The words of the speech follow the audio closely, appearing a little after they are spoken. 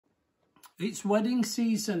It's wedding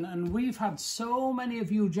season, and we've had so many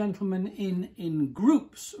of you gentlemen in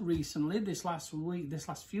groups recently, this last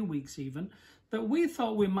few weeks even, that we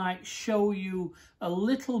thought we might show you a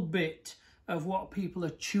little bit of what people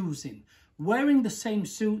are choosing. Wearing the same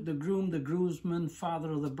suit, the groom, the groomsman, father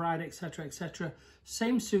of the bride, etc., etc.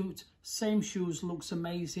 Same suit, same shoes, looks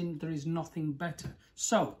amazing. There is nothing better.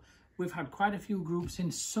 So we've had quite a few groups in,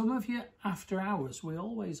 some of you after hours. We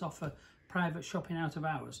always offer private shopping out of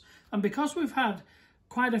hours. And because we've had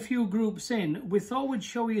quite a few groups in, we thought we'd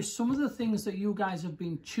show you some of the things that you guys have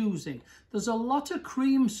been choosing. There's a lot of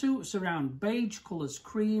cream suits around, beige colours,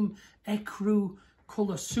 cream, ecru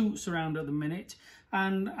colour suits around at the minute.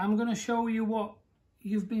 And I'm going to show you what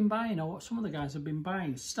you've been buying, or what some of the guys have been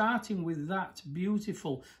buying, starting with that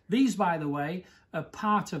beautiful. These, by the way, are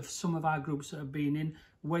part of some of our groups that have been in,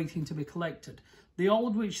 waiting to be collected. The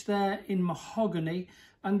Aldwych there in mahogany,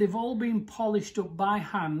 and they've all been polished up by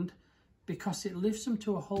hand because it lifts them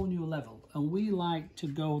to a whole new level, and we like to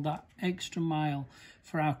go that extra mile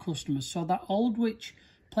for our customers. So that Aldwych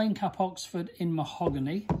plain cap Oxford in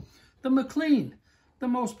mahogany. The McLean, the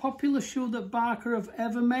most popular shoe that Barker have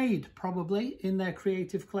ever made, probably, in their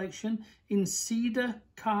creative collection, in cedar,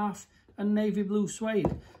 calf and navy blue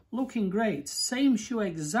suede. Looking great. Same shoe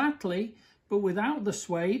exactly, but without the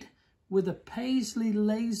suede, with a paisley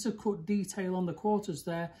laser cut detail on the quarters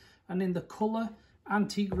there, and in the colour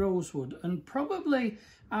antique rosewood. And probably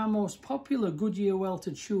our most popular Goodyear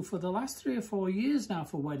welted shoe for the last 3 or 4 years now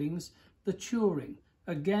for weddings, the Turing,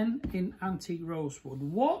 again in antique rosewood.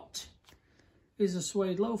 What is a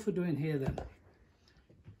suede loafer doing here then?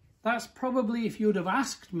 That's probably, if you'd have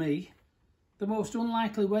asked me, the most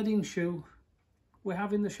unlikely wedding shoe we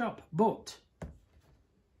have in the shop. But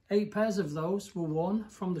 8 pairs of those were won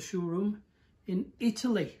from the showroom in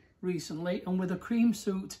Italy recently, and with a cream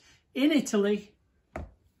suit in Italy,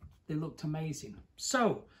 they looked amazing.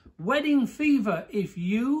 So, wedding fever. If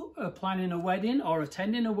you are planning a wedding or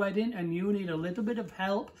attending a wedding and you need a little bit of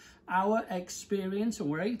help, our experience, and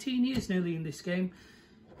we're 18 years nearly in this game,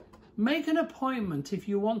 make an appointment if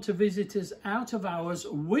you want to visit us out of hours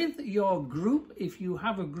with your group, if you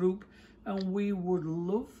have a group, and we would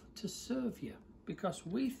love to serve you, because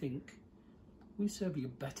we think we serve you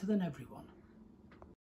better than everyone.